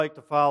Like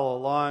to follow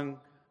along,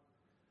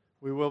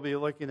 we will be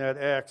looking at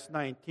Acts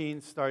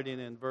 19, starting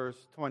in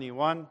verse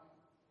 21.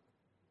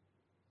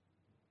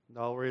 And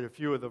I'll read a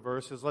few of the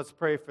verses. Let's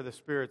pray for the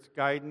Spirit's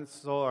guidance.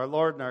 So, our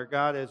Lord and our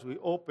God, as we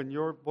open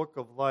your book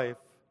of life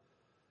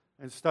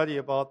and study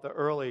about the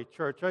early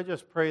church, I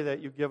just pray that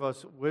you give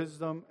us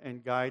wisdom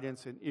and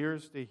guidance and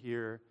ears to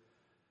hear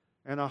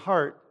and a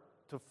heart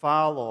to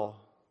follow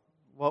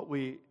what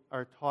we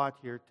are taught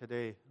here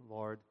today,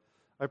 Lord.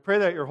 I pray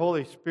that your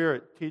Holy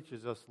Spirit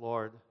teaches us,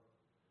 Lord,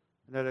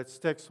 and that it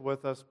sticks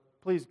with us.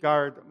 Please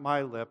guard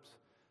my lips.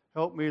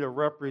 Help me to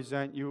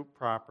represent you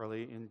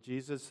properly. In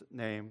Jesus'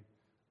 name,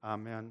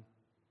 amen.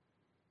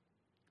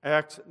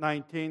 Acts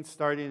 19,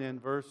 starting in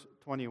verse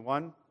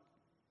 21.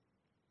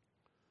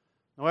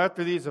 Now,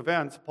 after these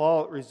events,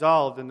 Paul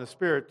resolved in the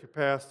Spirit to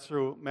pass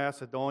through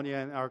Macedonia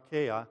and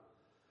Achaia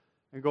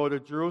and go to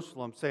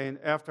Jerusalem, saying,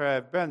 after I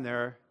have been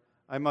there,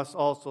 I must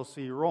also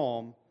see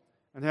Rome.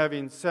 And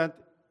having sent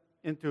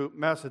into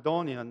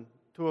Macedonia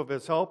two of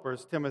his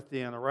helpers,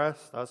 Timothy and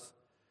Erastus,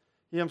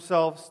 he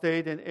himself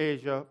stayed in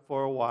Asia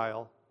for a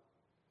while.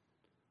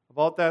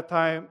 About that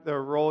time there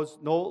arose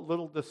no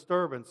little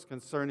disturbance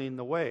concerning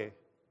the way.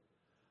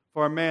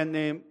 For a man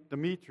named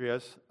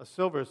Demetrius, a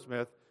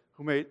silversmith,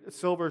 who made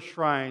silver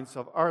shrines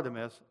of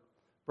Artemis,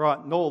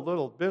 brought no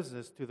little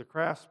business to the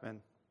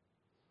craftsmen.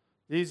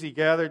 These he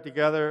gathered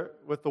together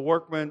with the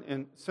workmen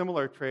in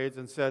similar trades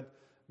and said,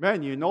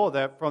 men, you know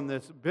that from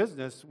this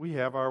business we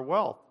have our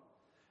wealth.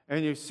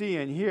 And you see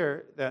and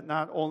hear that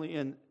not only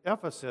in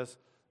Ephesus,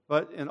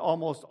 but in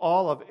almost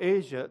all of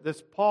Asia,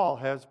 this Paul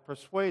has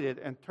persuaded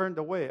and turned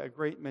away a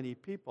great many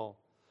people,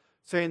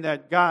 saying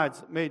that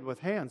gods made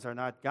with hands are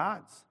not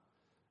gods.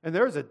 And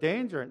there is a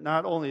danger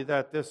not only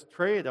that this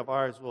trade of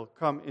ours will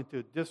come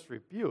into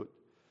disrepute,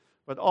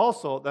 but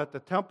also that the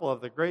temple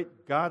of the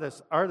great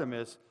goddess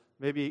Artemis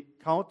may be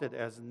counted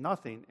as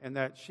nothing, and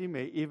that she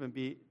may even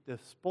be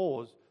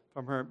disposed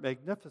from her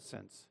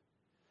magnificence.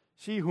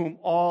 She whom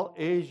all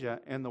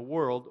Asia and the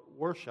world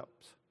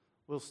worships.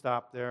 We'll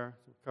stop there.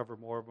 We'll cover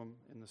more of them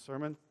in the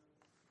sermon.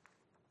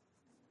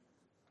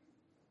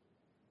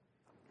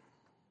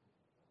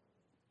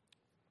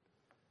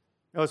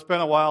 It's been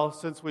a while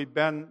since we've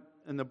been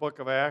in the book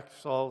of Acts,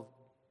 so I'll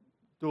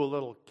do a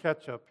little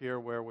catch-up here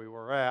where we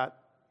were at.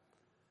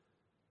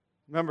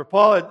 Remember,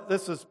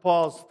 this is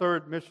Paul's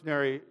third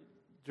missionary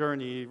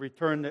journey. He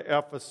returned to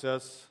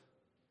Ephesus.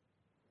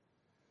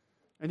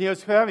 And he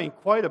was having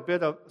quite a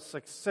bit of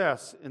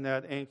success in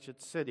that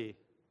ancient city.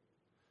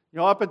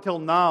 Up until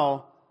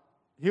now,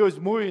 he was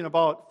moving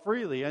about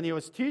freely, and he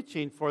was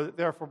teaching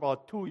there for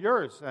about 2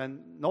 years,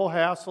 and no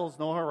hassles,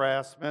 no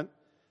harassment.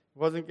 He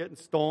wasn't getting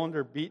stoned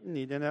or beaten.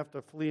 He didn't have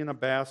to flee in a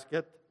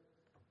basket.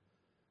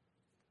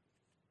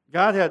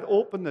 God had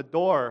opened the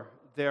door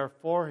there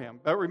for him.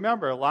 But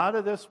remember, a lot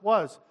of this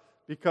was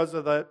because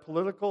of the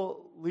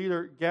political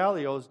leader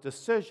Gallio's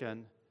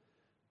decision,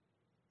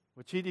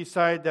 which he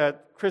decided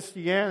that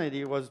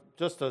Christianity was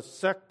just a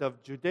sect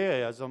of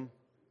Judaism,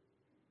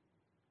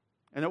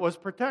 and it was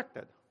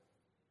protected.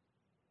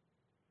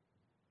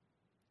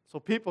 So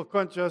people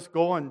couldn't just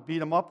go and beat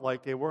them up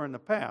like they were in the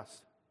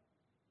past,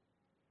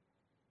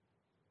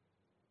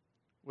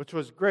 which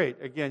was great.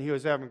 Again, he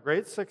was having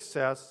great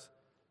success.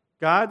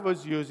 God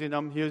was using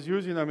them. He was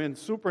using them in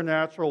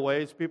supernatural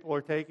ways. People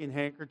were taking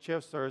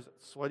handkerchiefs or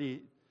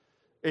sweaty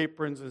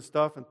aprons and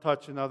stuff and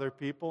touching other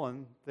people,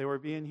 and they were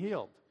being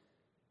healed.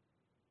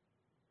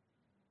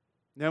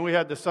 Then we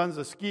had the sons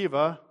of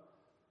Sceva,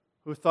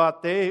 who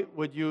thought they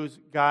would use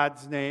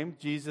God's name,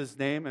 Jesus'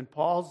 name, and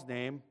Paul's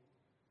name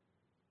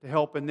to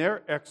help in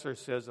their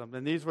exorcism.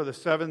 And these were the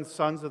 7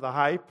 sons of the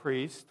high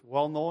priest,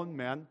 well-known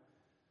men,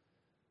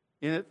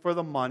 in it for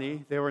the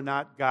money. They were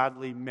not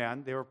godly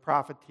men. They were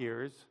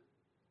profiteers.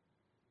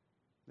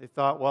 They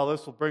thought, well,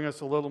 this will bring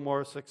us a little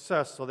more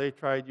success. So they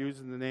tried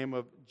using the name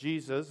of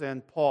Jesus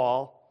and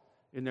Paul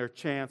in their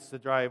chance to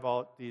drive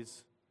out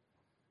these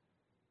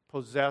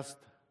possessed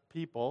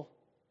people.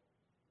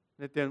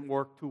 It didn't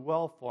work too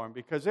well for them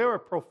because they were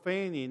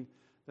profaning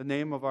the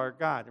name of our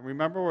God. And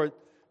remember what it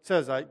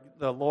says,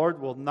 the Lord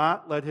will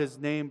not let his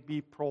name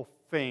be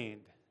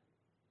profaned.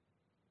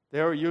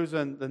 They were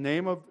using the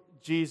name of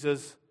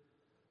Jesus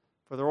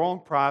for their own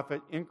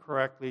profit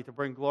incorrectly to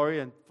bring glory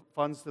and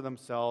funds to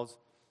themselves.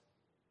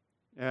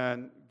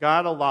 And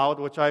God allowed,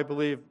 which I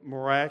believe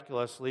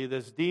miraculously,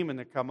 this demon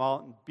to come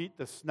out and beat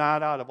the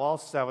snot out of all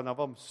 7 of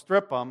them,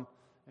 strip them,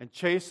 and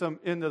chase them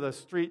into the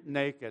street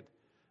naked.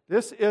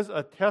 This is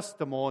a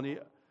testimony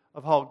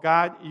of how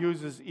God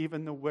uses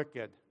even the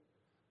wicked.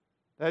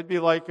 That'd be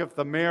like if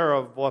the mayor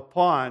of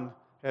Waupun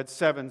had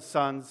 7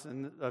 sons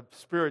and the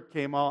spirit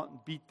came out and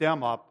beat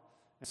them up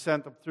and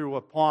sent them through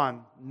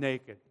Waupun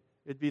naked.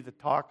 It'd be the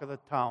talk of the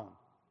town.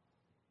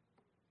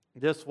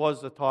 This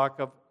was the talk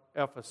of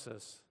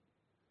Ephesus.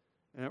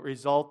 And it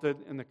resulted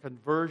in the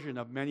conversion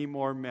of many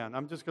more men.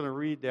 I'm just going to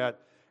read that.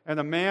 And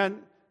a man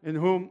in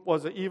whom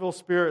was an evil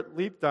spirit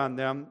leaped on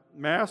them,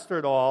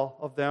 mastered all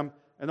of them,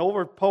 and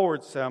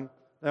overpowered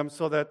them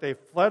so that they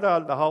fled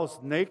out of the house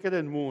naked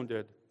and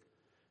wounded.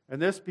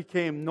 And this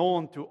became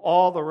known to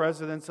all the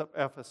residents of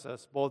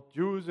Ephesus, both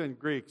Jews and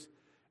Greeks,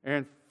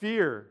 and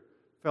fear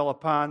fell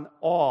upon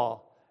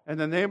all. And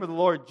the name of the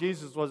Lord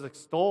Jesus was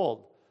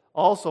extolled.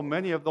 Also,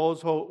 many of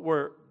those who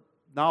were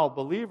now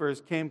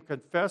believers came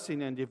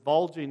confessing and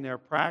divulging their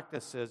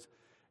practices.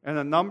 And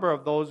a number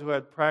of those who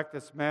had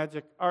practiced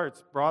magic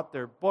arts brought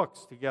their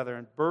books together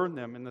and burned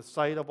them in the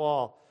sight of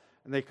all.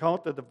 And they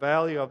counted the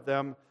value of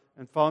them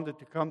and found it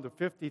to come to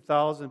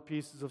 50,000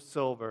 pieces of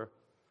silver.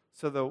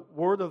 So the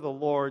word of the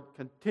Lord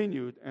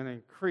continued and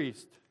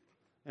increased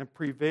and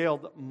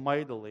prevailed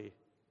mightily.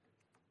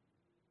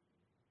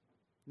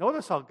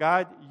 Notice how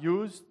God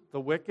used the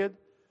wicked.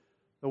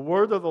 The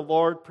word of the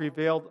Lord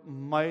prevailed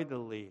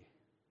mightily.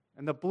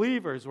 And the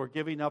believers were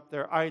giving up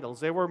their idols.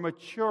 They were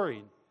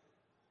maturing.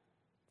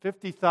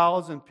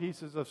 50,000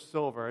 pieces of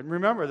silver. And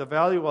remember, the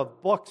value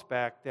of books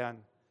back then,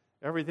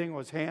 everything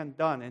was hand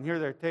done. And here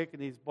they're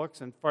taking these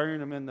books and firing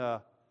them into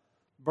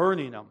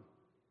burning them.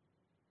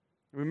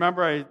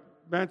 Remember, I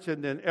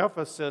mentioned in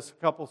Ephesus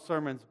a couple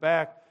sermons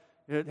back,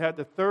 it had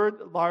the third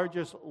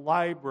largest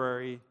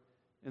library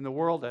in the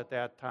world at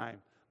that time.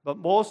 But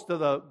most of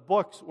the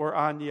books were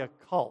on the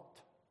occult.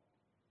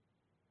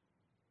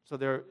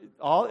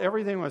 So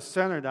everything was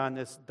centered on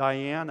this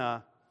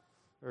Diana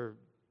or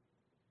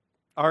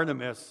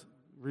Artemis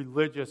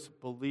religious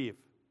belief.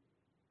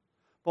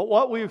 But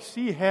what we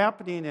see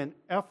happening in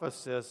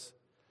Ephesus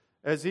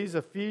as these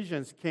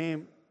Ephesians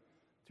came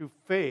to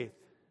faith,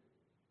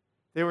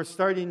 they were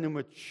starting to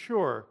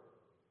mature.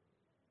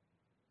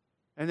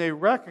 And they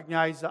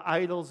recognized the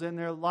idols in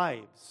their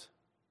lives.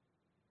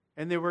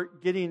 And they were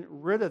getting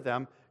rid of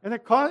them. And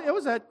it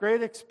was at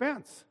great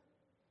expense.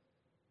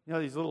 You know,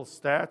 these little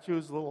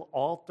statues, little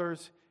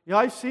altars. You know,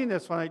 I've seen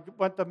this when I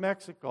went to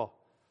Mexico.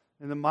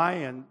 In the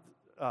Mayan,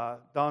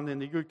 down in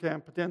the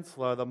Yucatan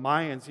Peninsula, the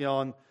Mayans, you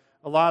know, and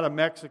a lot of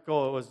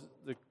Mexico, it was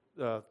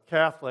the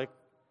Catholic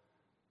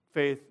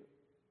faith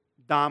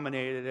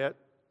dominated it.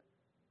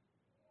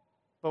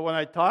 But when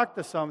I talked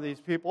to some of these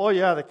people, oh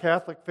yeah, the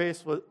Catholic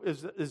faith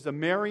is the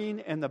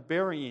marrying and the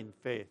burying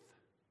faith.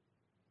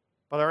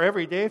 But our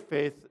everyday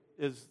faith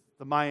is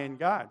the Mayan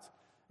gods.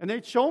 And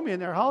they'd show me in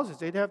their houses,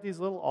 they'd have these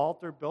little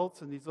altar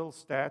built and these little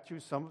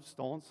statues, some of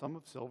stone, some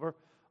of silver,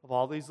 of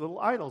all these little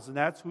idols. And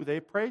that's who they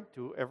prayed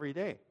to every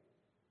day.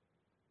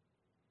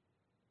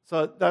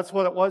 So that's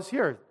what it was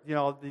here. You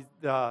know,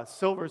 the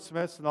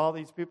silversmiths and all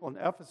these people in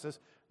Ephesus,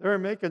 they were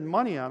making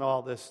money on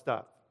all this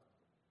stuff.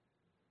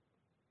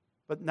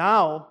 But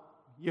now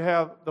you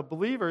have the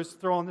believers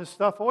throwing this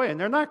stuff away, and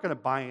they're not going to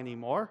buy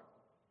anymore.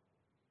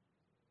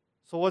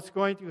 So what's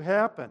going to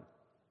happen?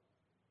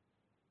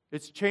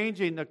 It's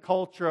changing the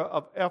culture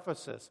of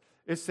Ephesus.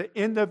 It's the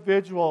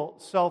individual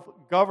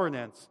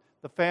self-governance,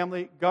 the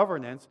family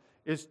governance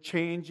is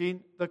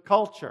changing the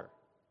culture.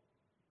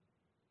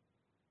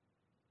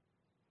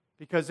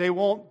 Because they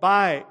won't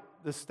buy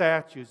the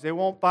statues. They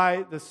won't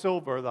buy the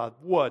silver, the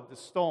wood, the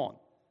stone.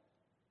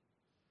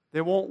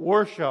 They won't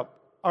worship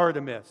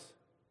Artemis.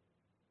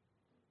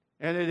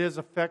 And it is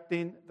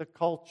affecting the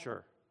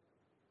culture,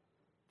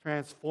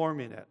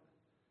 transforming it.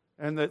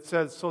 And it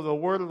says, so the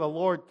word of the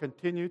Lord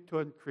continued to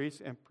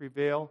increase and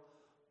prevail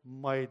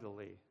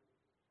mightily.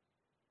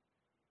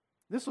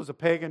 This was a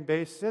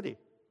pagan-based city.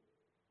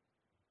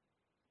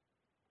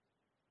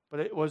 But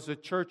it was the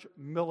church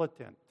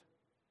militant.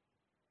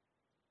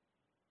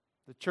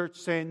 The church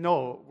saying,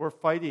 no, we're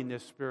fighting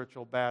this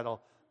spiritual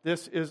battle.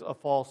 This is a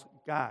false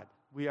god.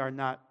 We are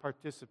not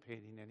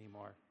participating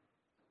anymore.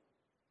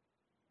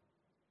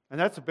 And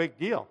that's a big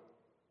deal.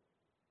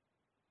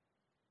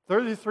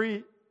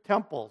 33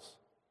 temples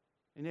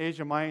in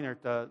Asia Minor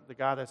to the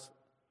goddess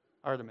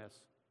Artemis.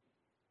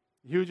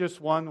 The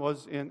hugest one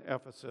was in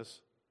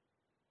Ephesus.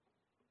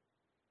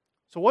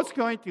 So what's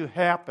going to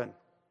happen?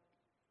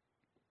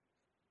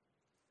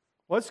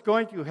 What's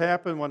going to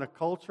happen when a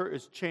culture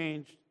is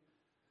changed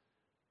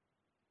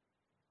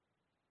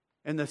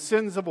and the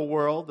sins of a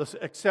world, the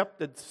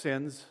accepted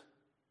sins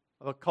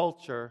of a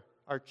culture,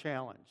 are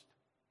challenged?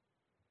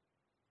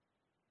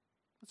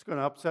 It's going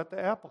to upset the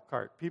apple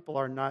cart. People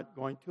are not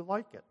going to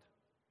like it.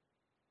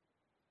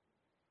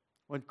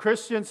 When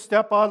Christians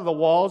step out of the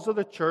walls of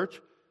the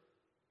church,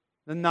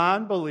 the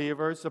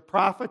non-believers, the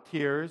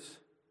profiteers,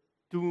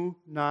 do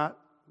not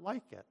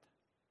like it.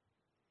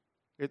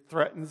 It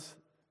threatens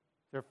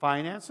their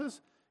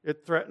finances.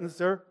 It threatens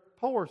their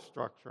power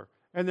structure.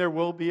 And there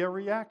will be a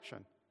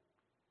reaction.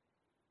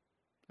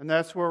 And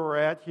that's where we're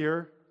at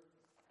here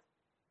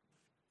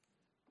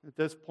at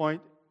this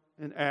point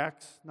in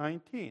Acts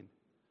 19.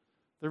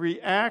 The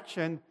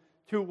reaction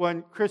to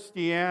when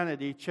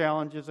Christianity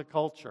challenges a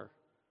culture.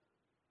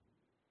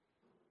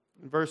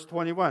 In verse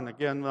 21,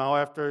 again, now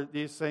after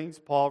these things,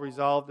 Paul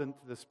resolved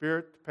into the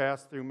Spirit to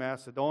pass through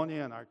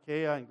Macedonia and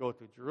Achaia and go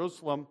to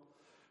Jerusalem,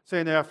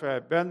 saying, after I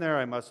have been there,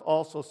 I must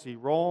also see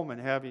Rome.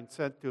 And having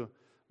sent to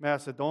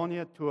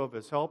Macedonia 2 of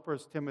his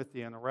helpers,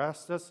 Timothy and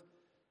Erastus,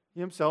 he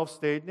himself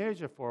stayed in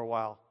Asia for a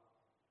while.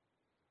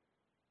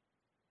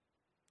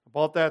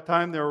 About that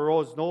time there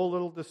arose no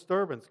little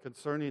disturbance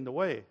concerning the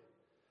way.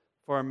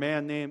 for a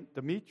man named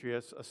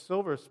Demetrius, a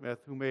silversmith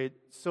who made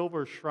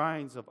silver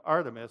shrines of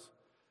Artemis,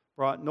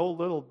 brought no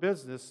little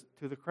business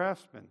to the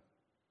craftsmen.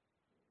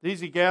 These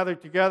he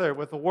gathered together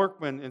with the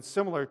workmen in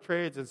similar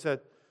trades and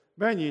said,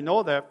 Men, you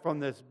know that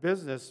from this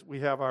business we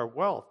have our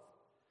wealth.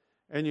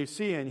 And you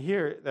see and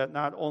hear that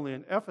not only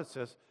in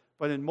Ephesus,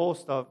 but in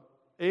most of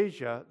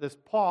Asia, this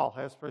Paul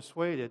has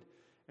persuaded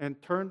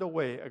and turned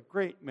away a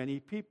great many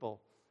people,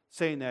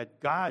 saying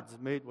that gods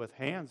made with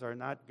hands are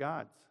not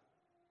gods.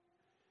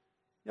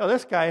 You know,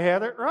 this guy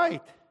had it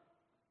right.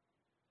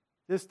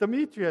 This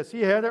Demetrius,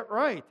 he had it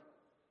right.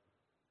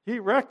 He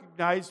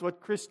recognized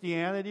what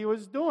Christianity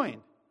was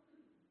doing,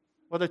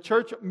 what the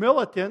church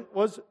militant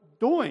was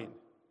doing.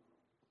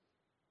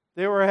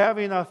 They were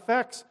having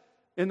effects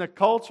in the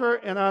culture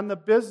and on the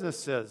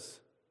businesses.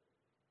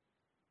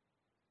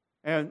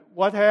 And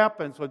what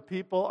happens when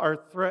people are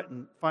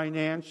threatened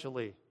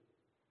financially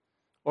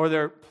or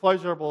their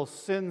pleasurable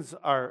sins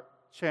are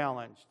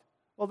challenged?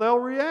 Well, they'll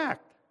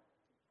react.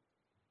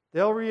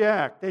 They'll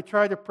react. They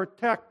try to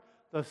protect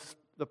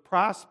the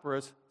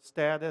prosperous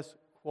status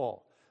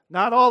quo.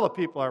 Not all the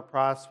people are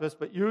prosperous,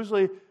 but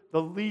usually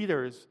the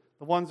leaders,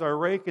 the ones that are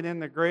raking in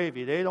the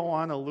gravy, they don't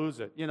want to lose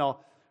it. You know,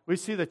 we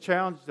see the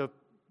challenge of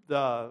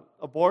the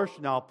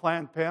abortion now.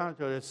 Planned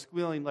Parenthood is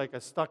squealing like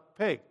a stuck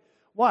pig.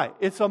 Why?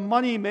 It's a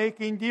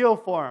money-making deal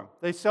for them.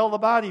 They sell the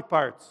body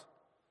parts.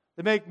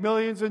 They make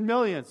millions and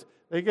millions.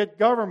 They get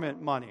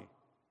government money.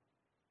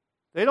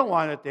 They don't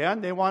want it to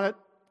end. They want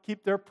to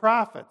keep their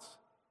profits.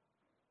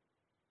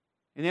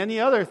 And any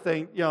other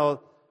thing, you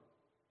know,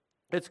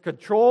 it's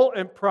control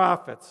and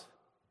profits.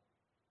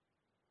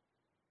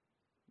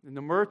 And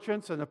the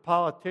merchants and the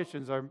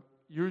politicians are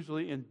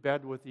usually in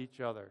bed with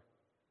each other.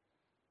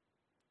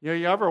 You know,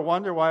 you ever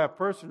wonder why a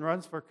person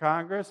runs for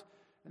Congress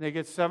and they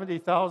get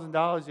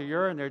 $70,000 a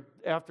year, and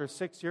after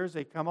 6 years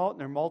they come out and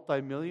they're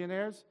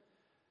multimillionaires?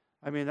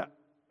 I mean,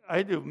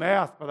 I do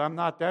math, but I'm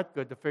not that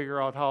good to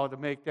figure out how to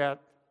make that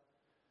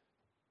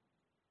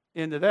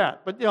into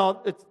that. But you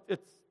know,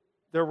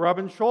 they're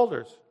rubbing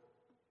shoulders.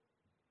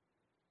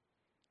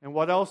 And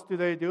what else do?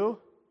 They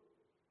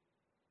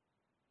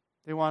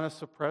want to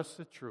suppress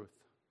the truth.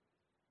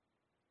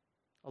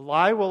 A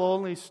lie will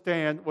only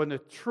stand when the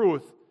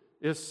truth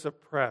is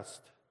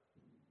suppressed.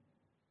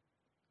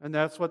 And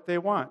that's what they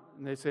want.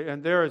 And they say,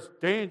 and there is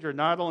danger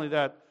not only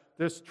that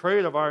this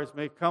trade of ours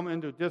may come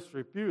into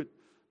disrepute,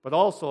 but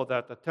also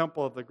that the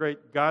temple of the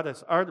great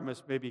goddess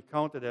Artemis may be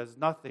counted as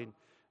nothing,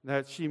 and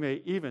that she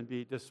may even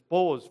be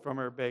disposed from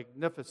her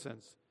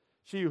magnificence,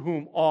 she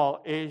whom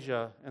all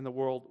Asia and the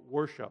world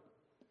worship.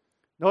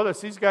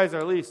 Notice these guys are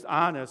at least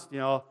honest, you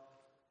know.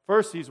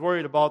 First he's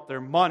worried about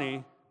their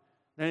money.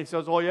 Then he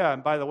says, oh yeah,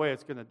 and by the way,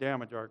 it's going to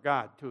damage our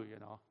God too, you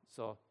know.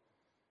 So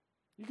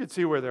you can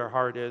see where their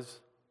heart is.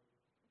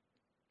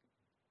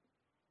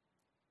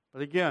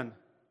 But again,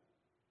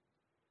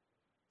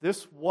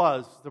 this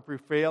was the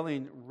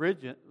prevailing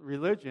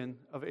religion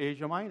of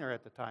Asia Minor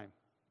at the time.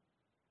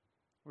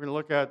 We're going to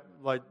look at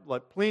like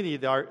Pliny,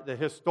 the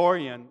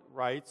historian,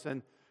 writes,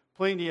 and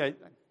Pliny, I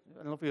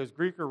don't know if he was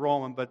Greek or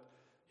Roman, but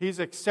he's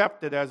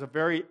accepted as a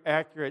very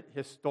accurate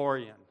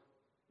historian,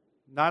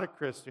 not a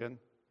Christian.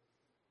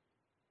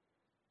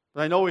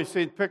 But I know we've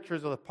seen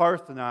pictures of the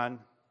Parthenon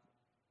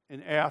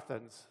in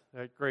Athens,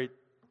 that great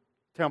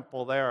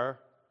temple there,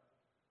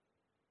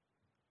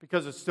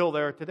 because it's still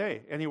there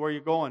today. Anywhere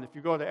you go, and if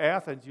you go to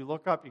Athens, you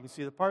look up, you can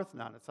see the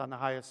Parthenon. It's on the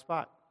highest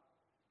spot.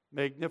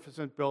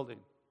 Magnificent building.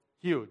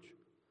 Huge.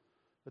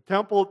 The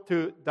temple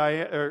to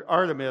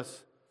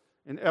Artemis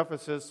in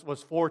Ephesus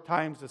was 4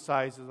 times the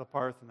size of the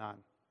Parthenon.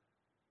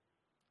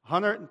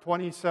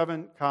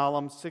 127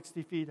 columns,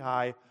 60 feet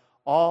high,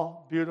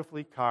 all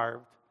beautifully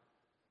carved.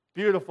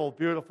 Beautiful,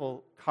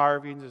 beautiful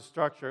carvings and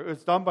structure. It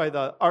was done by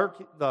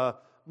the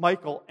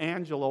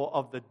Michelangelo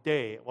of the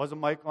day. It wasn't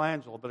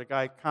Michelangelo, but a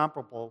guy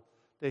comparable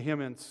to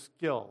him in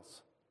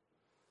skills.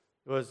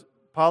 It was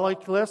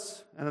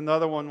Polyclus, and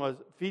another one was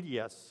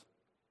Phidias.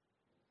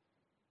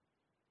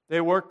 They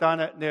worked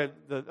on it,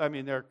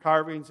 and their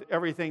carvings,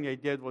 everything they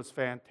did was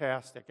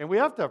fantastic. And we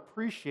have to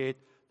appreciate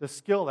the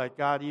skill that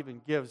God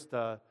even gives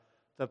the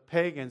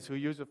pagans who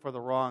use it for the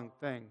wrong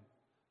thing,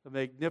 the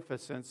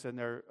magnificence and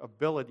their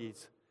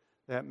abilities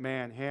that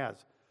man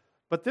has.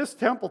 But this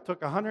temple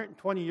took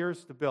 120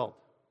 years to build.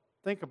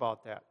 Think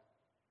about that.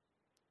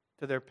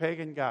 To their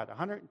pagan god,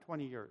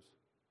 120 years.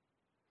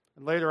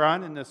 And later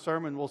on in this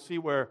sermon, we'll see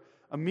where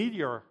a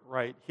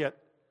meteorite hit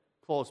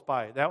close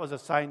by. That was a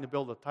sign to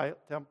build a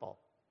temple.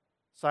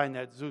 A sign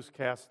that Zeus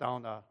cast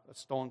down a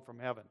stone from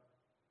heaven.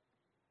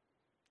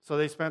 So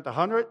they spent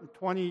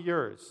 120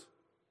 years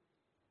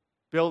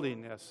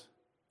building this.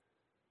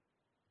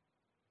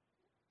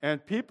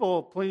 And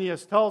people,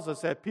 Plinius tells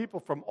us that people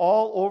from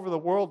all over the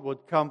world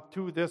would come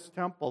to this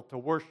temple to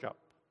worship.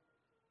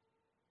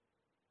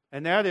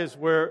 And that is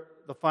where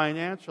the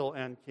financial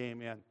end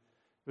came in.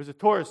 It was a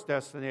tourist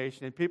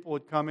destination, and people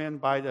would come in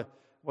by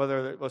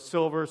whether it was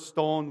silver,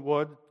 stone,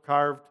 wood,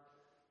 carved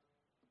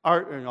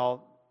art,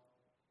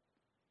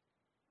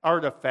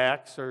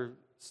 artifacts or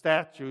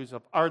statues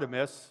of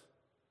Artemis.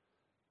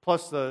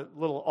 plus the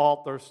little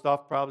altar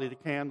stuff, probably the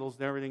candles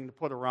and everything to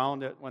put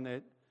around it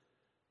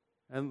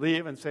and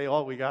leave and say,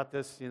 oh, we got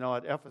this,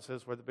 at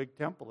Ephesus where the big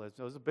temple is.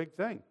 It was a big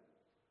thing.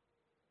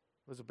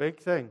 It was a big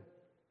thing.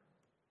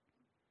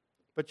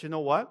 But you know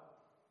what?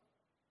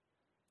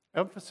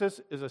 Ephesus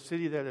is a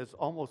city that is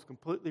almost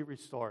completely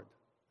restored.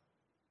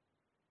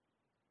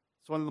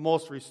 It's one of the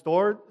most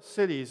restored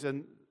cities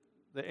in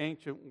the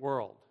ancient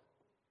world.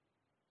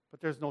 But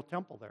there's no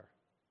temple there.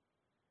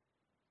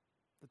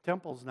 The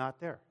temple's not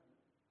there.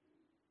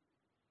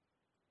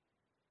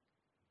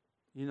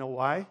 You know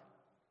why?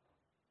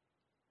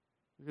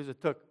 Because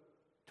it took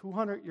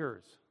 200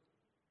 years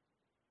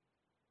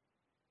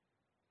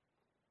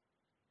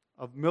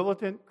of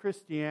militant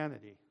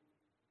Christianity,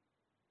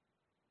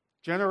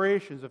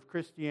 generations of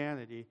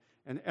Christianity,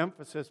 and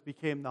Ephesus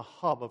became the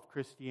hub of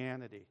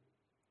Christianity.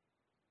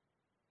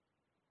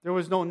 There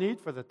was no need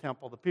for the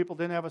temple. The people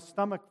didn't have a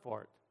stomach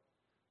for it.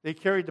 They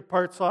carried the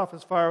parts off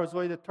as far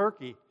away to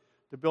Turkey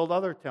to build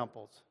other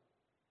temples.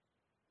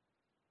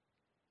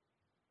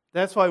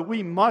 That's why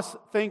we must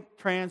think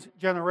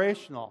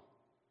transgenerational.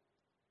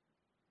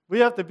 We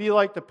have to be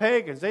like the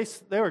pagans.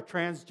 They were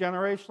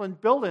transgenerational in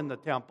building the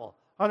temple,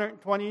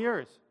 120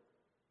 years.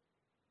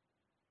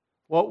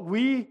 What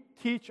we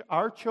teach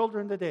our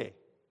children today,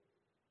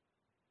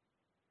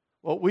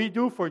 what we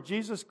do for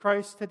Jesus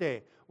Christ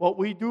today, what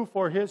we do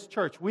for His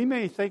church, we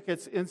may think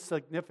it's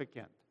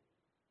insignificant.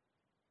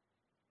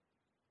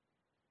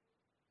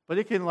 But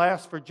it can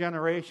last for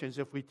generations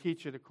if we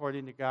teach it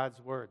according to God's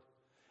Word.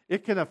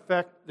 It can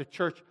affect the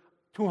church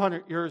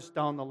 200 years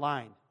down the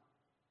line.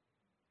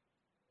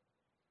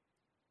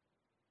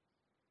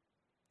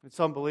 And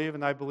some believe,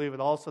 and I believe it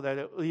also, that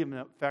it will even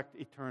affect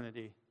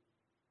eternity.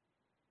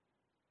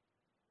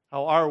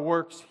 How our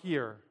works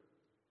here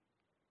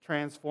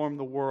transform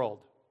the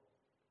world.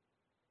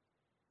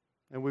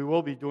 And we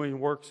will be doing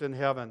works in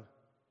heaven.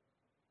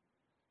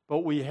 But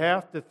we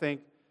have to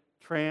think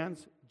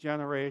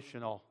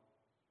transgenerational.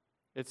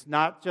 It's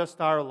not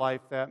just our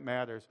life that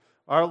matters.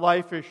 Our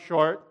life is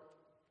short.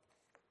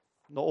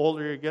 The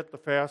older you get, the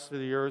faster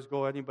the years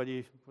go.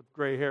 Anybody with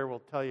gray hair will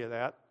tell you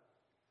that.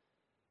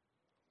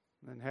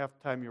 And half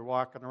the time you're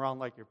walking around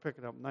like you're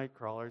picking up night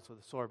crawlers with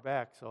a sore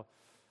back.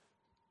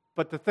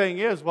 But the thing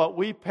is, what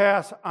we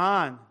pass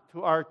on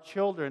to our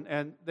children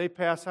and they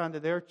pass on to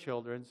their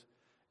children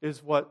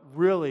is what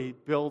really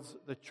builds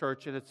the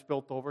church, and it's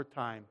built over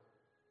time.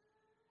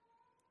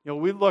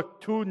 We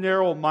look too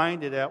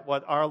narrow-minded at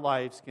what our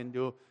lives can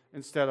do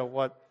instead of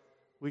what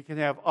we can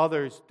have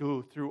others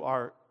do through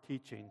our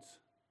teachings.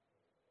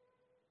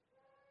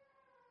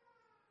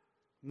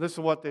 And this is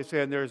what they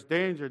say, and there's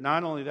danger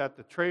not only that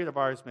the trade of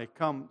ours may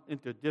come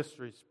into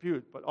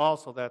disrepute, but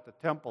also that the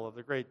temple of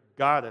the great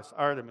goddess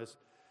Artemis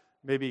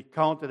may be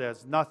counted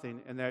as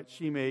nothing, and that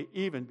she may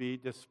even be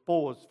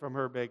disposed from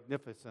her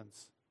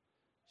magnificence,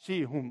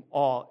 she whom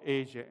all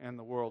Asia and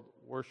the world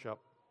worship.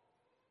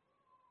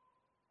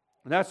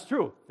 And that's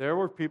true. There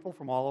were people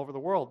from all over the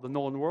world, the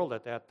known world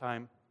at that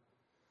time,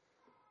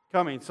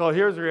 coming. So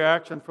here's a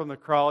reaction from the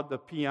crowd, the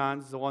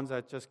peons, the ones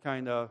that just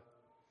kind of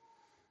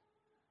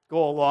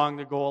go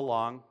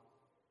along.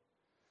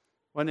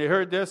 When they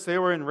heard this, they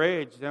were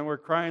enraged and were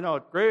crying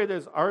out, "Great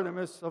is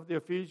Artemis of the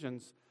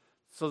Ephesians."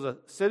 So the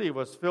city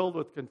was filled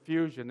with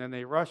confusion, and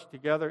they rushed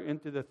together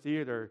into the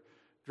theater,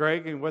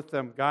 dragging with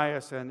them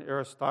Gaius and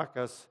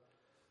Aristarchus,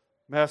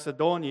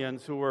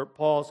 Macedonians who were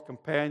Paul's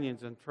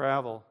companions in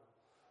travel.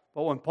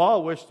 But when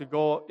Paul wished to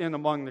go in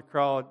among the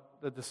crowd,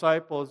 the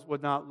disciples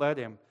would not let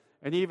him.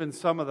 And even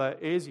some of the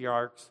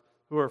Asiarchs,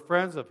 who were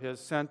friends of his,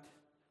 sent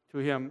to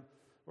him,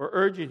 were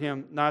urging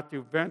him not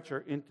to venture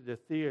into the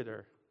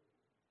theater.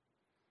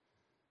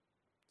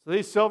 So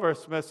these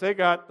silversmiths, they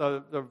got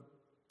the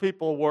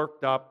people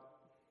worked up.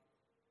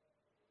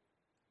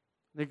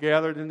 They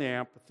gathered in the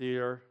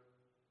amphitheater.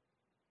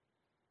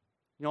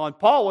 And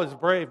Paul was a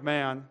brave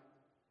man.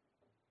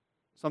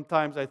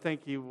 Sometimes I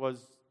think he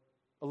was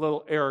a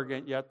little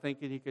arrogant, yet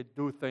thinking he could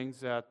do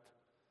things that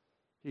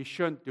he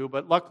shouldn't do.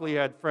 But luckily he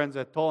had friends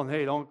that told him,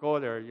 hey, don't go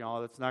there.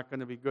 That's not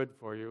going to be good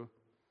for you.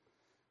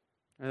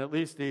 And at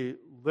least he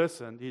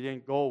listened. He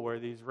didn't go where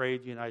these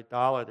raging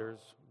idolaters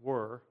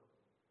were.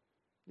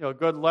 A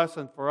good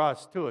lesson for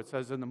us, too. It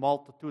says, in the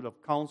multitude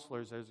of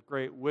counselors, there's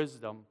great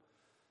wisdom.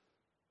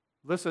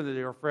 Listen to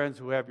your friends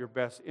who have your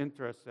best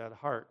interests at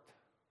heart.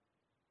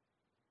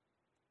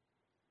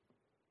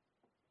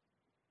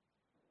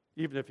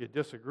 Even if you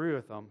disagree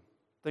with them,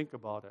 think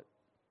about it.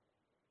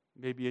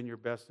 Maybe in your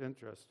best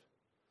interest.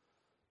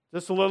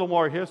 Just a little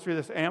more history.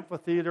 This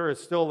amphitheater is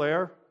still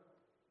there.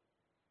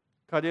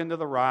 Cut into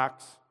the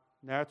rocks.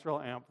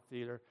 Natural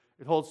amphitheater.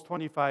 It holds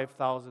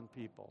 25,000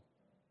 people.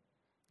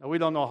 Now, we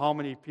don't know how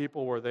many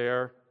people were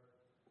there.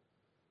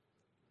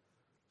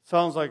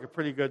 Sounds like a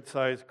pretty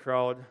good-sized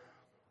crowd.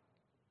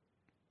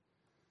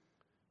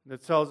 And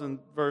it tells in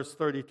verse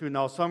 32,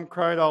 now some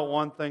cried out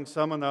one thing,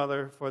 some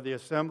another, for the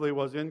assembly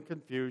was in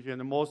confusion,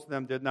 and most of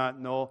them did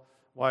not know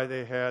why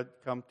they had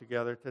come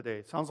together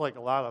today. Sounds like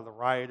a lot of the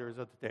rioters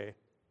of the day.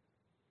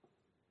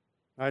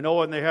 I know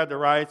when they had the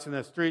riots in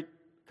the street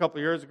couple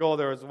of years ago,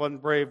 there was one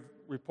brave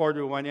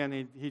reporter who went in,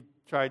 and he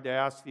tried to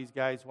ask these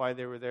guys why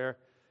they were there.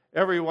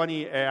 Everyone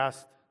he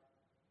asked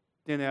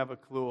didn't have a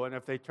clue, and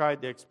if they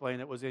tried to explain,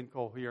 it was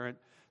incoherent.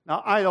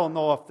 Now, I don't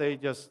know if they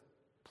just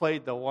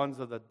played the ones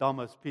of the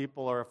dumbest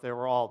people or if they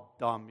were all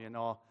dumb,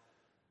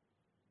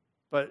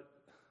 But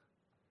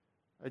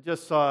I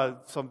just saw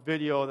some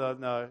video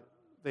that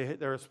they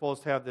were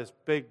supposed to have this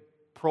big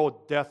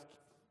pro-death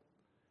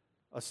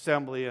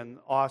assembly in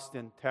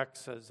Austin,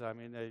 Texas. I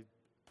mean,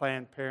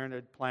 Planned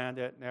Parenthood planned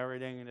it and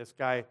everything, and this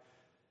guy,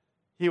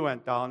 he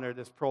went down there,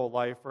 this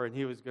pro-lifer, and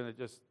he was going to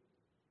just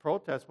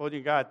protest. But when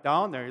he got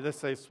down there,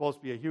 this is supposed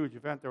to be a huge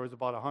event. There was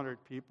about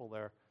 100 people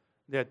there.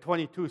 They had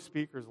 22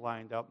 speakers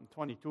lined up, and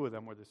 22 of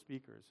them were the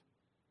speakers.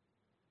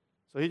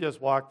 So he just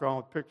walked around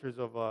with pictures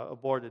of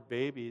aborted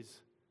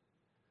babies,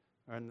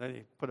 and then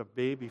he put a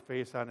baby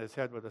face on his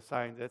head with a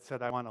sign that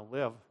said, "I want to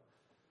live."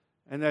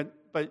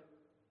 But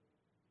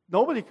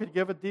nobody could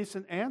give a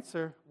decent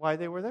answer why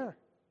they were there.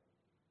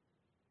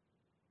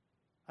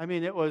 I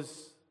mean, it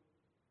was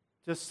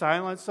just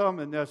silence them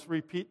and just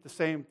repeat the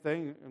same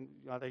thing. And,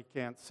 they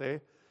can't say.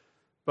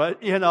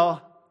 But,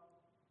 and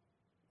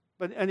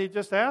he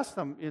just asked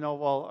them,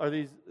 well,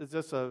 is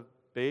this a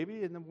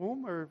baby in the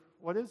womb or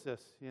what is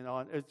this?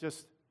 And it's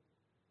just,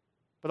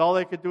 but all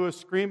they could do is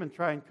scream and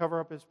try and cover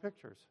up his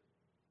pictures.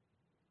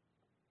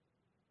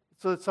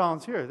 So it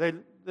sounds here. They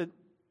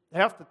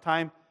half the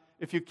time,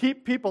 if you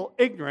keep people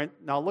ignorant,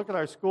 now look at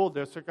our school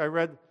district. I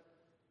read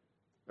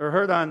or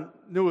heard on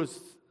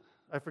news,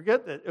 I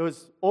forget that it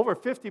was over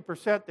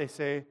 50%, they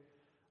say,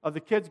 of the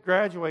kids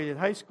graduating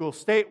high school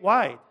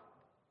statewide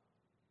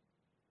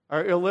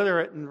are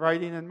illiterate in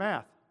writing and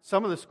math.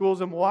 Some of the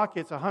schools in Milwaukee,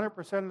 it's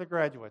 100% of the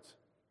graduates.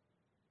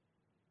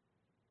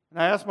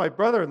 And I asked my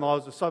brother-in-law,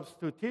 who's a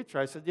substitute teacher,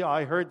 I said,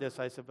 I heard this.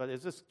 I said, but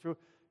is this true?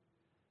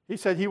 He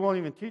said he won't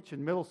even teach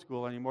in middle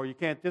school anymore. You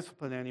can't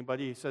discipline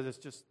anybody. He says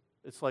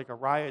it's like a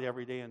riot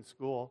every day in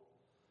school.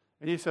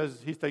 And he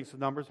says he thinks the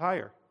number's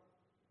higher.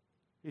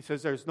 He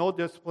says there's no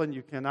discipline,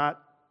 you cannot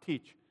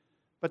teach.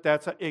 But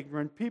that's an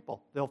ignorant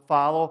people. They'll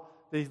follow,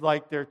 they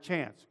like their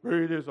chants.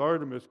 Great is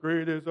Artemis,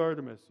 great is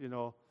Artemis,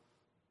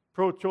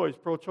 Pro-choice,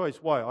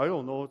 pro-choice. Why? I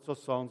don't know, it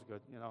just sounds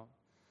good,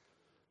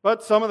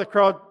 But some of the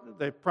crowd,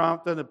 they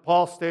prompted, and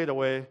Paul stayed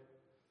away.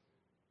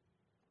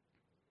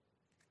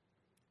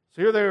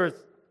 So here they were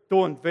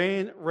doing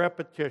vain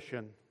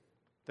repetition.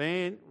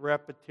 Vain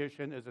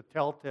repetition is a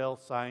telltale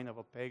sign of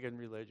a pagan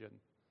religion.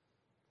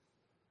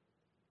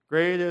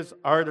 Great is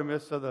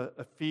Artemis of the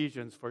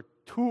Ephesians. For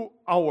 2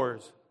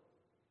 hours,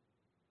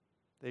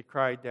 they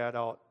cried that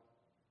out.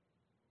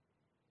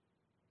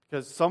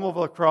 Because some of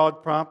the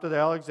crowd prompted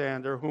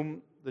Alexander,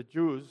 whom the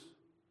Jews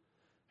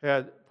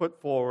had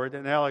put forward,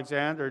 and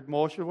Alexander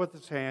motioned with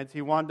his hands.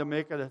 He wanted to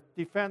make a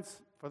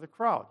defense for the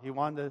crowd. He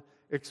wanted to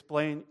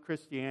explain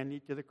Christianity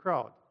to the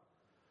crowd.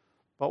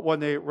 But when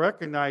they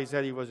recognized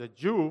that he was a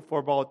Jew, for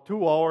about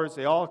 2 hours,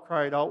 they all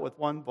cried out with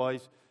one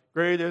voice,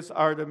 "Great is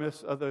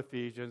Artemis of the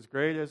Ephesians,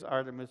 great is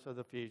Artemis of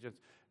the Ephesians."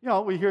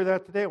 We hear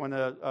that today when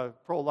a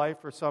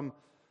pro-life or some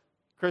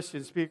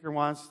Christian speaker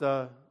wants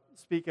to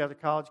speak at a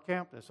college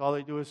campus. All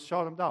they do is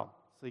shut them down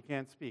so they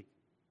can't speak.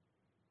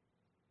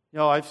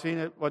 I've seen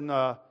it when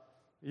you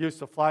used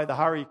to fly the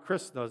Hare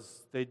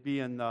Krishnas. They'd be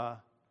in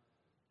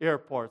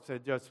airports.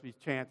 They'd just be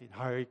chanting,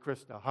 "Hare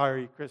Krishna,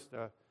 Hare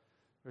Krishna."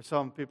 Or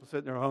some people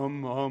sitting there,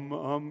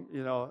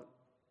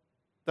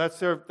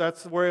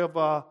 That's the way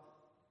of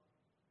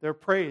their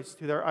praise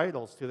to their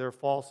idols, to their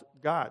false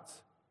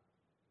gods.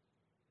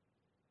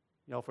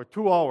 For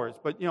 2 hours.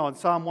 But, in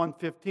Psalm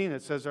 115,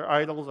 it says their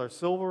idols are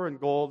silver and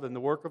gold and the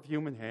work of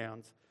human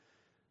hands.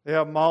 They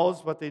have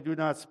mouths, but they do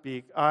not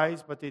speak.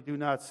 Eyes, but they do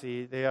not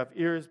see. They have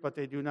ears, but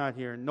they do not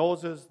hear.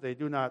 Noses, they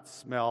do not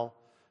smell.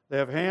 They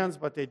have hands,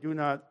 but they do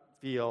not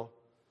feel.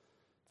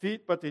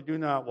 Feet, but they do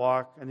not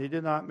walk. And they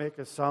do not make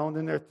a sound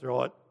in their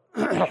throat.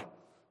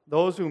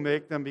 Those who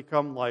make them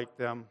become like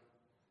them.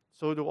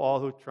 So do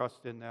all who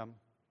trust in them.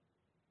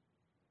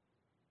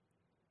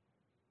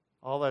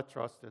 All that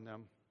trust in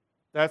them.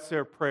 That's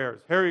their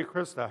prayers. Hare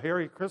Krishna.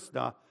 Hare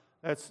Krishna,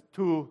 that's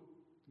 2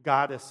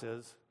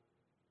 goddesses,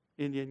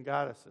 Indian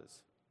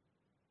goddesses.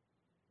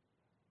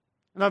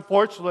 And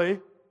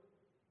unfortunately,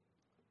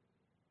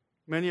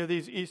 many of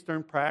these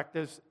Eastern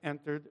practices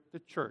entered the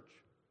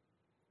church.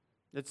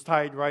 It's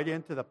tied right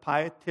into the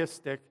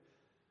pietistic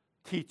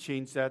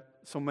teachings that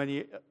so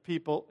many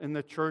people in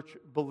the church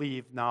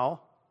believe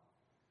now.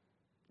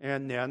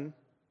 And then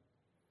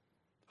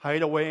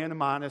hide away in a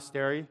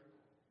monastery.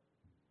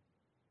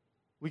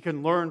 We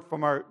can learn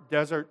from our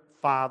desert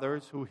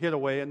fathers who hid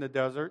away in the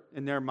desert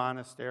in their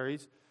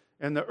monasteries.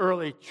 And the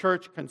early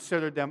church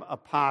considered them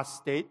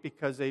apostate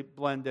because they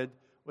blended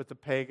with the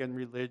pagan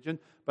religion.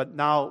 But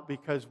now,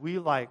 because we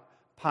like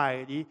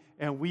piety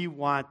and we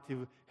want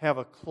to have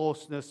a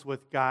closeness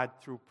with God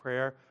through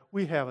prayer,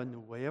 we have a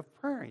new way of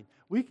praying.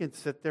 We can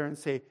sit there and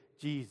say,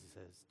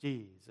 "Jesus,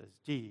 Jesus,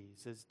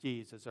 Jesus,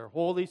 Jesus," or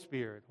 "Holy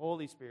Spirit,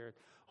 Holy Spirit,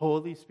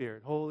 Holy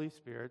Spirit, Holy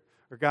Spirit,"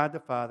 or "God the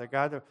Father,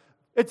 God the..."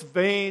 It's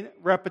vain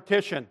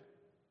repetition.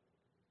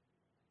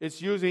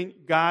 It's using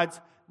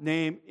God's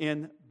name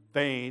in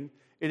vain.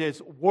 It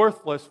is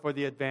worthless for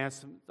the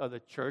advancement of the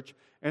church,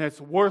 and it's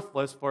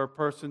worthless for a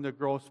person to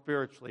grow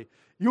spiritually.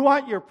 You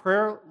want your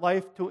prayer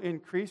life to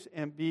increase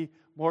and be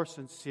more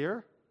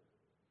sincere?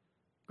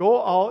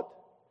 Go out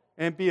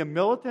and be a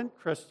militant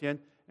Christian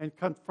and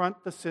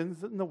confront the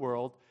sins in the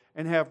world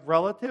and have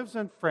relatives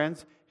and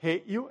friends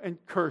hate you and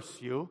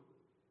curse you.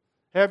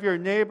 Have your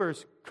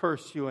neighbors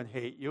curse you and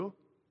hate you.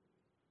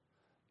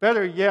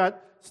 Better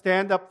yet,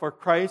 stand up for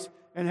Christ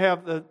and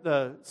have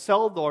the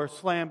cell door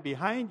slammed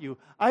behind you.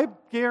 I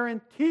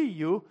guarantee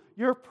you,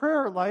 your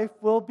prayer life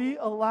will be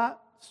a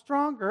lot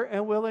stronger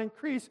and will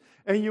increase,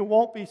 and you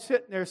won't be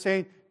sitting there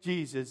saying,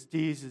 Jesus,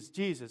 Jesus,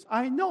 Jesus.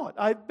 I know it.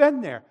 I've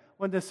been there.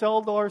 When the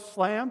cell door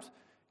slams,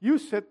 you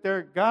sit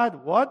there,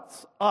 God,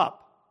 what's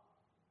up?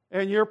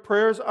 And your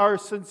prayers are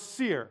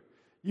sincere.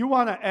 You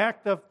want an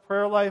active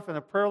prayer life and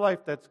a prayer life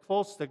that's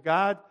close to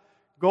God,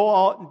 go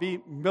out and be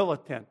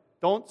militant.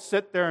 Don't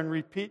sit there and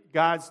repeat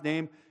God's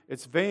name.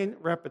 It's vain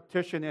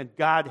repetition, and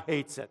God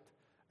hates it.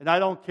 And I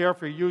don't care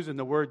if you're using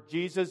the word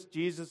Jesus,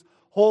 Jesus,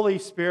 Holy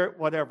Spirit,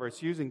 whatever.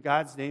 It's using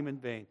God's name in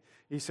vain.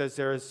 He says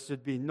there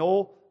should be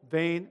no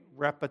vain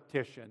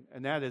repetition.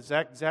 And that is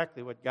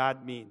exactly what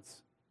God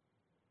means.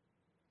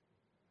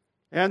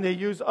 And they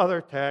use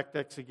other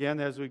tactics, again,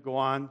 as we go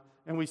on.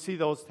 And we see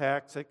those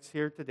tactics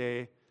here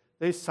today.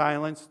 They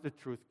silence the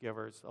truth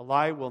givers. A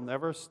lie will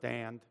never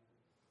stand.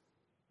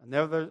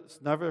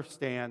 Never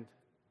stand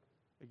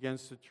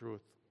against the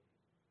truth.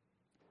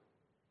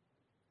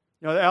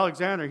 You know,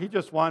 Alexander, he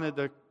just wanted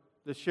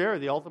to share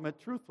the ultimate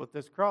truth with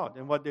this crowd.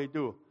 And what they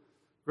do.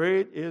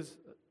 Great is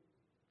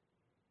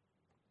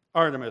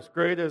Artemis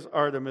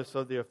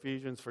of the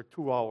Ephesians for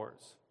 2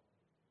 hours.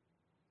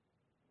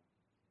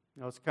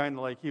 You know, it's kind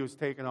of like he was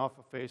taken off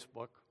of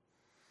Facebook.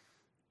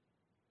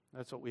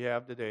 That's what we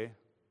have today.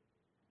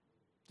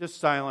 Just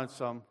silence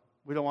them.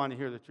 We don't want to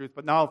hear the truth.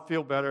 But now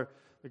feel better.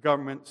 The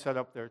government set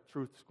up their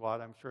truth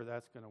squad. I'm sure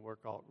that's going to work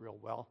out real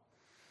well.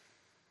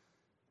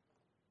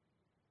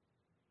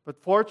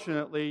 But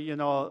fortunately, you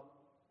know,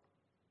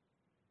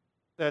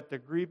 that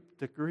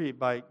degree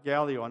by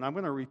Gallio, and I'm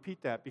going to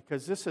repeat that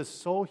because this is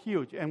so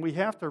huge, and we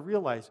have to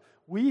realize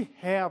we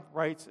have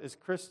rights as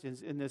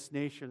Christians in this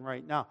nation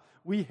right now.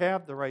 We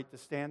have the right to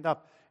stand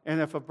up.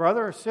 And if a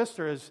brother or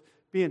sister is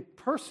being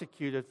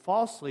persecuted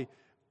falsely,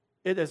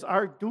 it is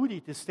our duty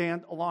to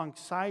stand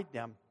alongside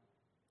them,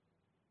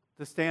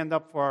 to stand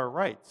up for our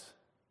rights.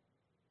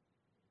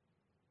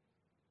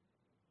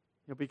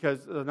 You know,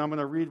 because, and I'm going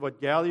to read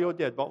what Gallio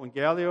did, but when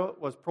Gallio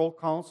was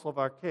proconsul of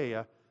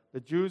Achaia,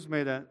 the Jews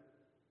made a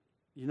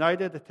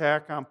united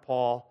attack on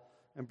Paul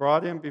and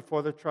brought him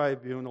before the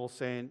tribunal,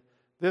 saying,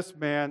 "This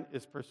man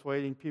is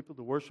persuading people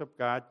to worship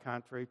God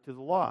contrary to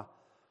the law."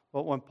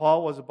 But when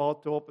Paul was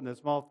about to open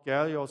his mouth,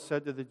 Gallio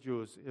said to the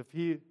Jews,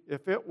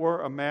 If it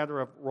were a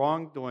matter of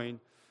wrongdoing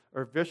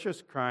or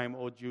vicious crime,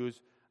 O Jews,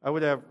 I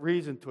would have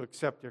reason to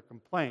accept your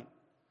complaint.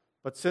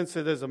 But since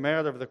it is a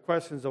matter of the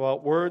questions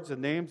about words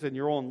and names in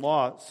your own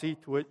law, see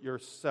to it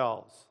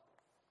yourselves.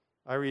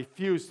 I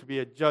refuse to be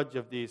a judge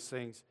of these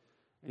things.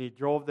 And he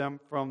drove them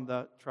from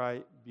the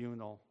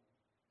tribunal.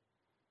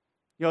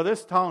 You know,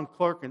 this town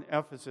clerk in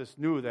Ephesus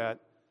knew that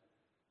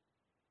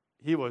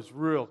he was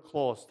real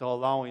close to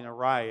allowing a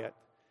riot.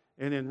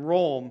 And in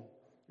Rome,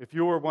 if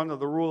you were one of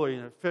the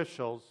ruling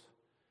officials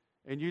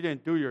and you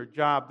didn't do your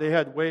job, they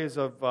had ways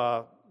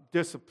of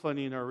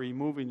disciplining or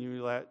removing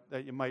you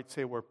that you might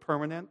say were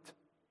permanent.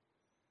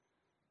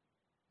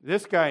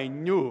 This guy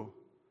knew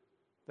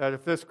that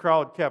if this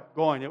crowd kept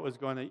going, it was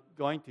going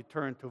to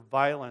turn to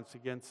violence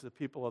against the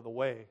people of the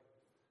way.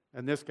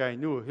 And this guy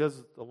knew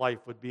his life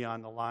would be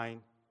on the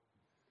line.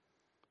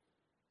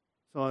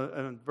 So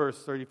in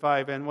verse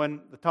 35, and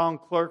when the town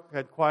clerk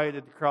had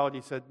quieted the crowd,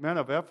 he said, "Men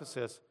of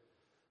Ephesus,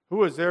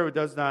 who is there who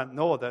does not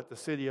know that the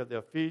city of the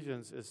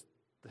Ephesians is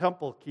the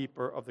temple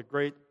keeper of the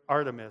great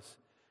Artemis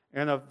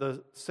and of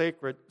the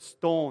sacred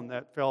stone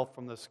that fell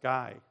from the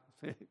sky?"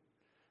 You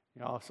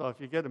know, so if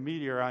you get a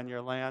meteor on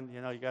your land,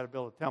 you know, you got to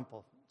build a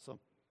temple. So,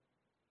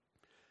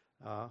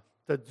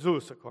 to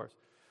Zeus, of course.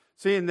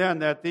 Seeing then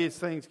that these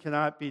things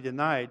cannot be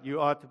denied,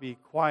 you ought to be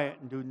quiet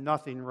and do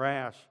nothing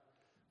rash.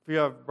 For you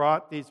have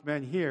brought these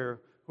men here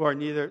who are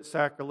neither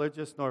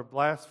sacrilegious nor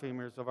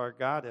blasphemers of our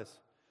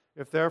goddess.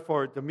 If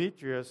therefore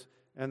Demetrius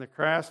and the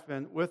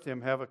craftsmen with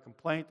him have a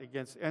complaint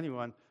against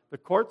anyone, the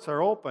courts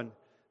are open,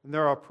 and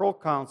there are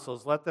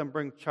proconsuls. Let them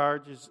bring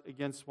charges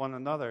against one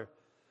another.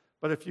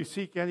 But if you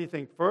seek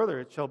anything further,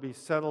 it shall be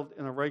settled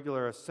in a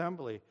regular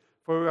assembly.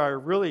 For we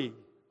really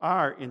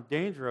are in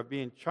danger of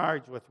being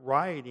charged with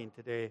rioting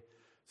today,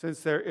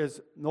 since there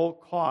is no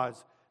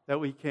cause that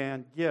we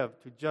can give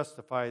to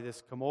justify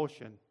this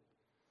commotion.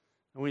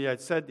 And when he had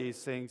said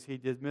these things, he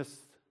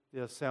dismissed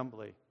the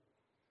assembly.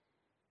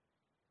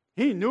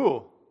 He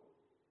knew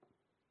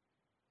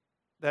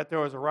that there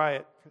was a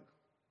riot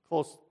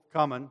close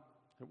coming.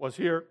 It was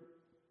here.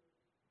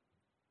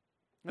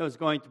 There was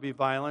going to be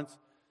violence,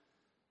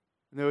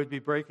 and they would be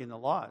breaking the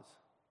laws.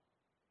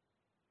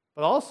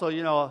 But also,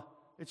 you know,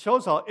 it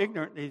shows how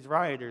ignorant these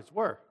rioters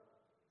were.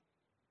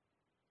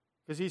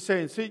 Because he's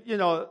saying, see,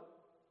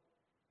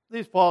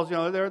 these Pauls,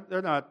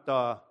 they're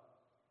not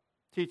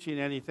teaching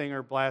anything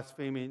or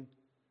blaspheming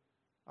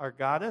our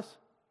goddess.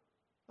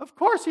 Of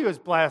course he was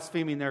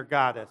blaspheming their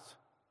goddess.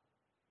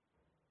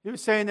 He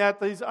was saying that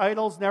these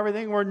idols and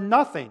everything were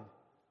nothing.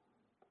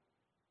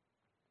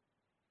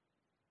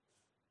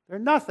 They're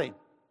nothing.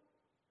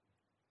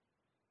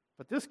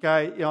 But this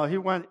guy, he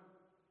went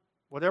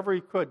whatever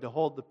he could to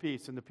hold the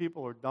peace, and the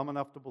people were dumb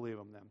enough to believe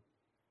him then.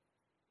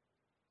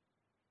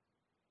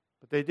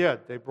 But they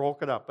did. They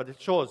broke it up. But it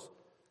shows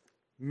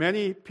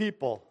many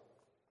people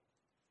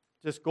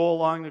just go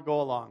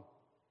along,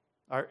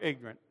 are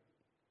ignorant.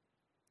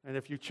 And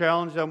if you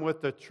challenge them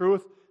with the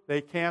truth,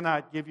 they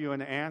cannot give you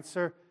an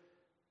answer.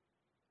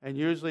 And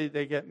usually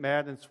they get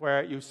mad and swear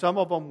at you. Some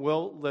of them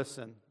will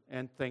listen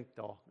and think,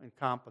 though, and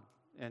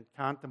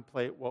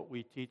contemplate what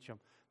we teach them.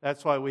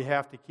 That's why we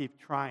have to keep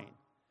trying.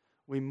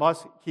 We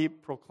must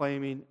keep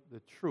proclaiming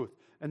the truth.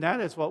 And that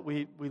is what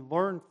we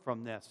learn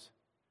from this.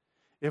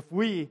 If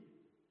we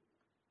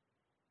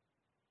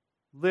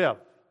live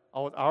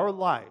out our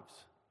lives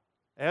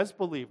as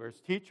believers,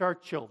 teach our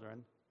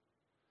children,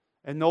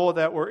 and know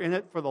that we're in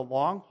it for the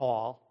long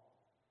haul,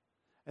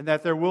 and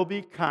that there will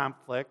be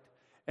conflict,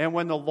 and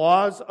when the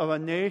laws of a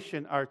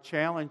nation are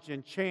challenged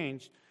and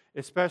changed,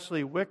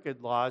 especially wicked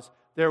laws,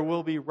 there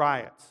will be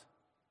riots.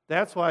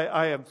 That's why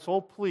I am so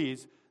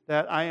pleased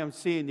that I am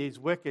seeing these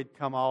wicked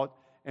come out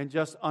and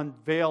just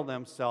unveil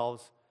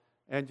themselves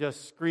and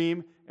just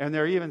scream. And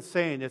they're even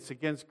saying it's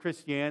against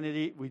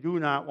Christianity. We do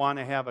not want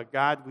to have a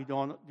God. We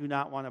do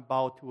not want to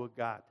bow to a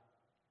God.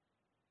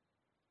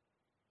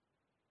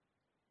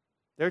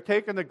 They're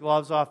taking the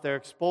gloves off. They're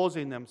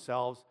exposing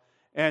themselves.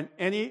 And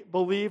any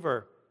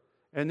believer,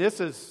 and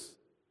this is,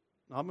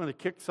 I'm going to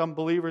kick some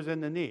believers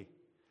in the knee.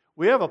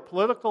 We have a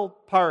political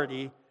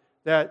party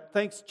that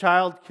thinks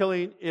child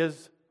killing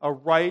is a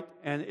right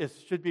and it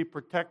should be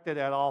protected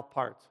at all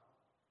parts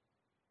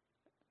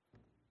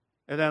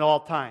and at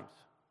all times.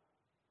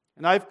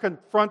 And I've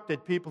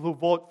confronted people who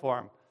vote for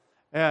them,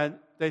 and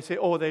they say,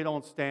 oh, they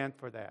don't stand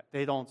for that.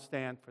 They don't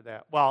stand for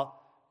that. Well,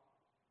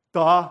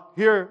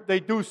 here they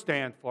do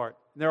stand for it.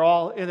 And they're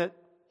all in it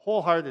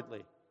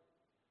wholeheartedly.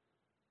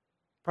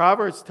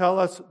 Proverbs tell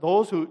us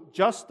those who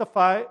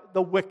justify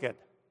the wicked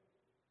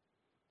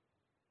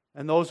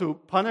and those who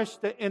punish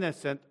the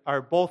innocent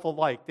are both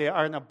alike. They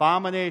are an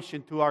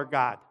abomination to our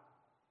God.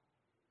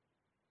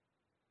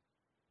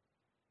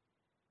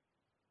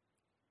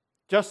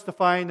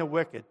 Justifying the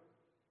wicked.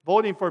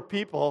 Voting for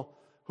people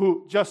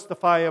who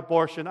justify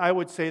abortion, I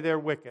would say they're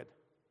wicked.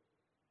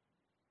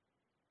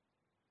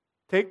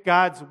 Take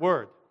God's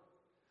word.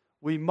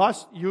 We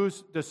must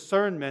use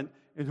discernment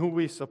in who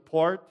we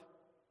support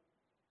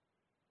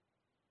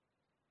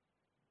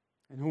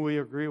and who we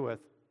agree with.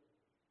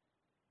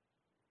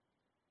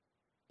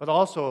 But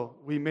also,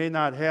 we may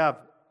not have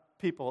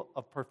people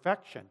of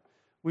perfection.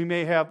 We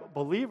may have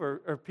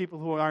people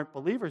who aren't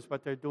believers,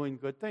 but they're doing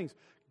good things.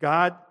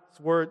 God's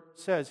word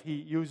says he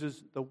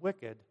uses the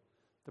wicked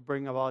to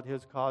bring about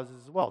his causes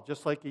as well,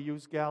 just like he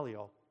used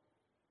Gallio.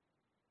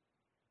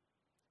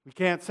 We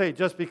can't say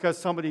just because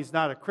somebody's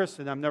not a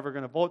Christian, I'm never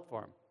going to vote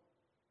for him.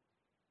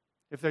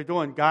 If they're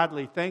doing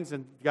godly things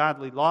and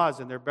godly laws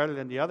and they're better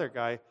than the other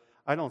guy,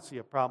 I don't see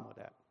a problem with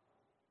that.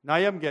 And I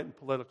am getting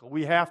political.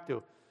 We have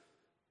to.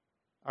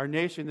 Our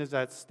nation is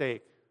at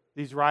stake.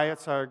 These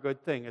riots are a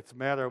good thing. It's a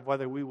matter of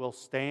whether we will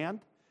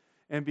stand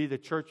and be the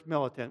church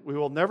militant. We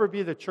will never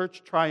be the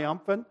church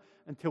triumphant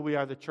until we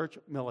are the church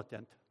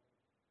militant.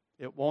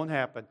 It won't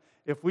happen.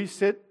 If we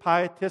sit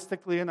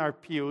pietistically in our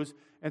pews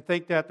and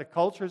think that the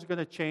culture is going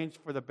to change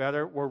for the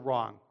better, we're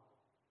wrong.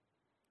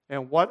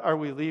 And what are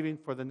we leaving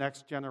for the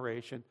next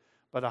generation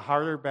but a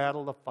harder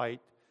battle to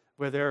fight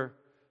where they're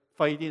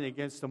fighting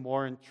against a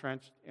more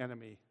entrenched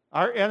enemy?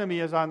 Our enemy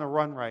is on the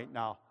run right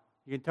now.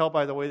 You can tell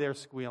by the way they're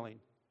squealing.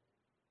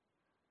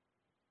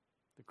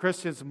 The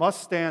Christians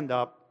must stand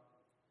up.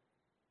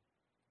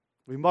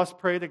 We must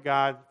pray to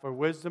God for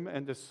wisdom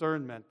and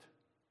discernment,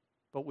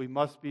 but we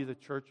must be the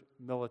church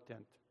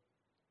militant.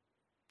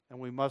 And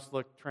we must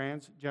look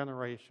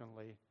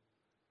transgenerationally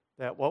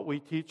that what we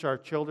teach our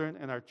children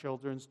and our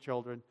children's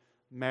children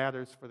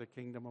matters for the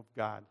kingdom of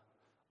God.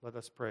 Let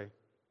us pray.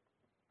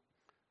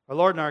 Our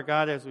Lord and our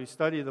God, as we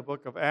study the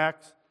book of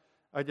Acts,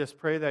 I just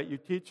pray that you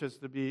teach us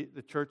to be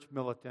the church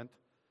militant,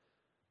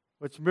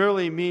 which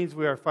merely means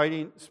we are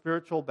fighting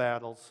spiritual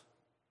battles.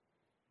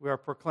 We are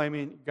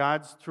proclaiming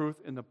God's truth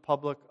in the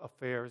public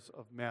affairs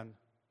of men.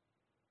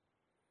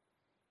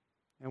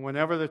 And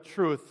whenever the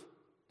truth,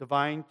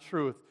 divine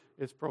truth,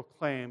 is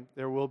proclaimed,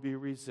 there will be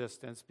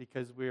resistance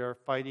because we are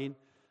fighting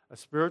a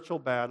spiritual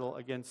battle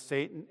against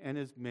Satan and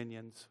his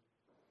minions.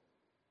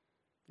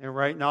 And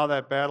right now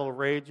that battle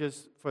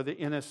rages for the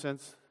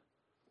innocents,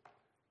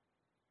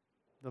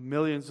 the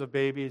millions of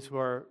babies who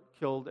are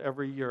killed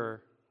every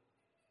year.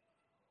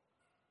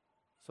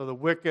 So the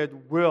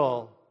wicked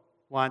will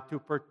want to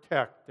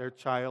protect their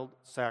child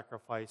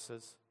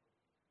sacrifices.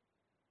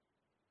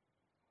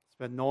 It's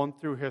been known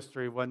through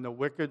history when the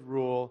wicked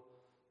rule,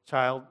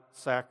 child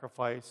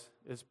sacrifice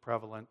is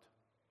prevalent.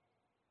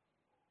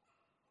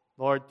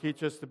 Lord,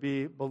 teach us to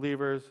be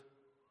believers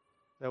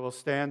that will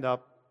stand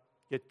up,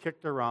 get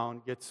kicked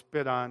around, get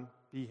spit on,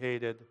 be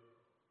hated,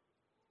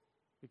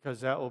 because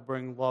that will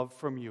bring love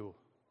from you.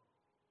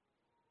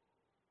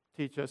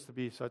 Teach us to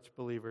be such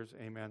believers.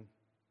 Amen.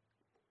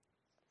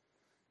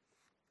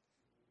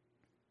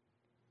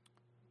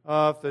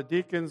 If the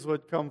deacons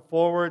would come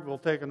forward, we'll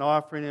take an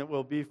offering. It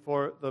will be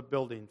for the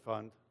building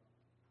fund.